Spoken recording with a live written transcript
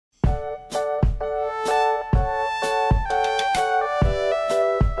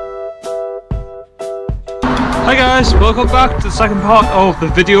Hi guys, welcome back to the second part of the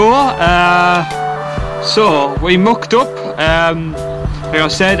video. So we mucked up. Like I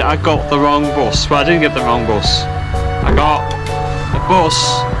said, I got the wrong bus. Well, I didn't get the wrong bus. I got a bus,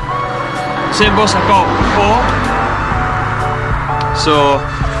 same bus I got before. So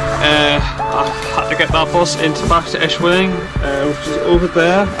I had to get that bus back to Eschweiler, which is over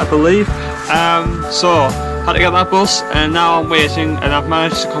there, I believe. So had to get that bus, and now I'm waiting, and I've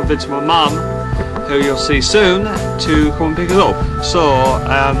managed to convince my mum, who you'll see soon, to come and pick it up. So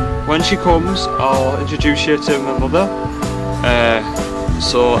when she comes, I'll introduce you to my mother.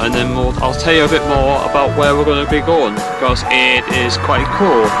 And then I'll tell you a bit more about where we're going to be going, because it is quite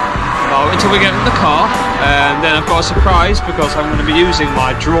cool. Now, until we get in the car, then I've got a surprise, because I'm going to be using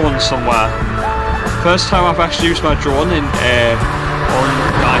my drone somewhere. First time I've actually used my drone on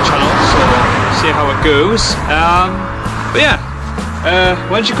my channel, so see how it goes. But yeah,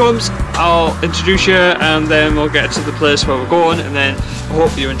 when she comes, I'll introduce you, and then we'll get to the place where we're going, and then I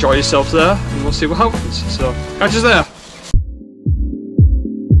hope you enjoy yourself there, and we'll see what happens. So catch us there.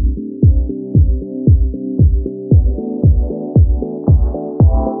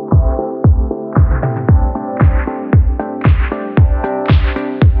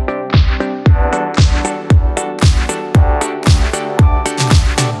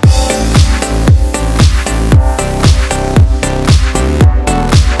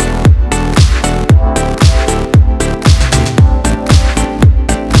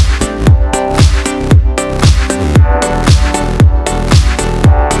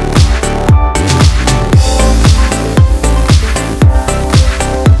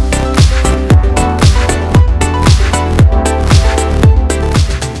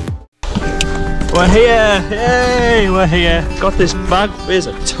 We're here! Yay! We're here! Got this bag, weighs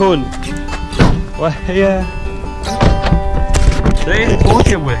a ton. We're here. Today, told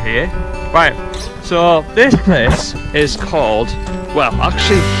you we're here. Right, so this place is called, well,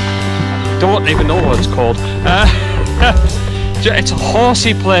 actually, I don't even know what it's called. It's a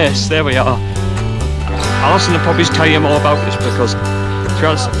horsey place, there we are. Alison will probably tell you more about this, because, to be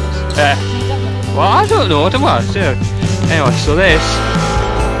honest, well, I don't know, do I? Anyway, so this.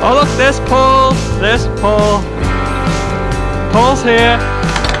 Oh look, there's Paul! There's Paul! Paul's here!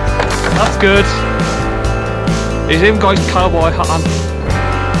 That's good. He's even got his cowboy hat on.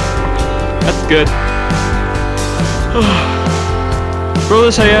 That's good.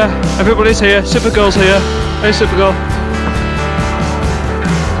 Brother's here, everybody's here, Supergirl's here. Hey Supergirl.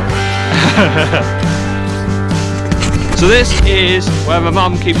 So this is where my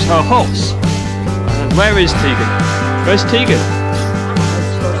mum keeps her horse. And where is Tegan? Where's Tegan?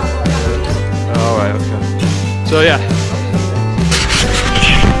 Alright, okay. So yeah.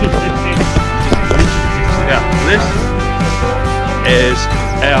 Yeah, this is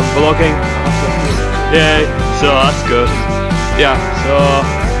vlogging. Yay, so that's good. Yeah, so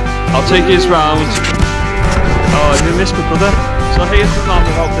I'll take you round. Oh, you missed my brother. So here's my mum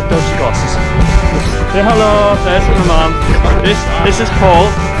without the dodgy glasses. Say hello, there's my mum. This is Paul.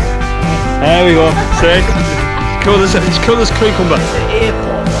 There we go. See? It's cool as cucumber.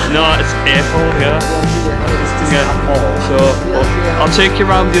 No, it's April, yeah. So I'll take you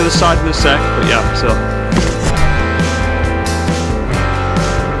around the other side in a sec, but yeah, so.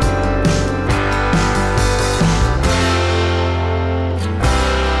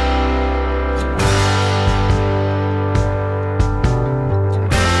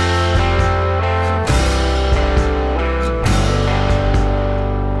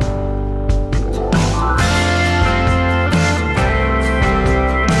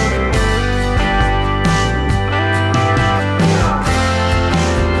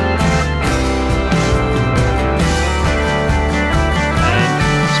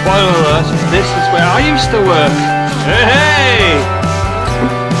 Spoiler alert, this is where I used to work. Hey!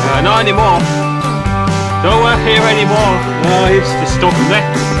 Not anymore. Don't work here anymore. No, it's just stuck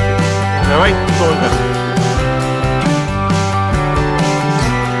next. Alright, it's all good.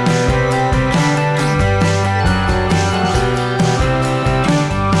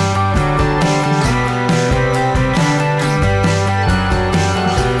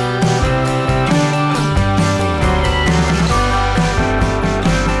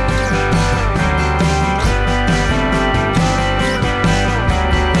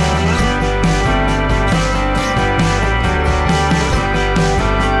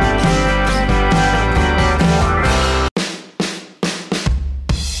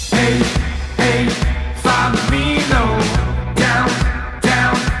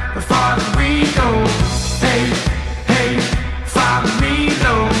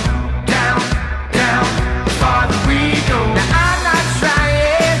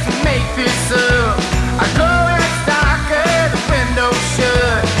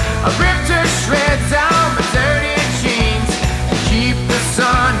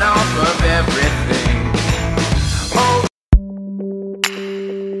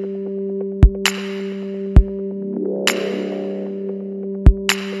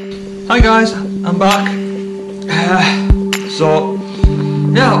 Hi guys, I'm back. So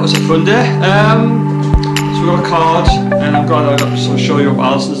yeah, it was a fun day. So we got a card, and I'm glad I got to show you up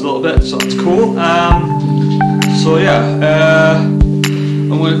Alison's a little bit, so that's cool. So yeah, I'm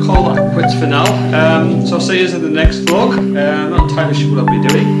going to call that quits for now. So I'll see you in the next vlog. I'm not entirely sure what I'll be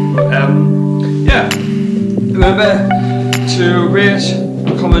doing, but yeah, remember to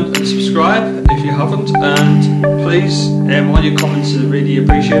rate, comment and subscribe if you haven't, and please, all your comments are really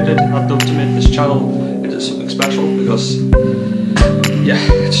appreciated. I'd love to make this channel into something special, because yeah,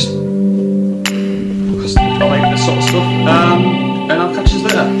 because I like this sort of stuff. And I'll catch you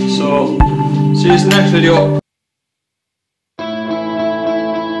later, so see you in the next video.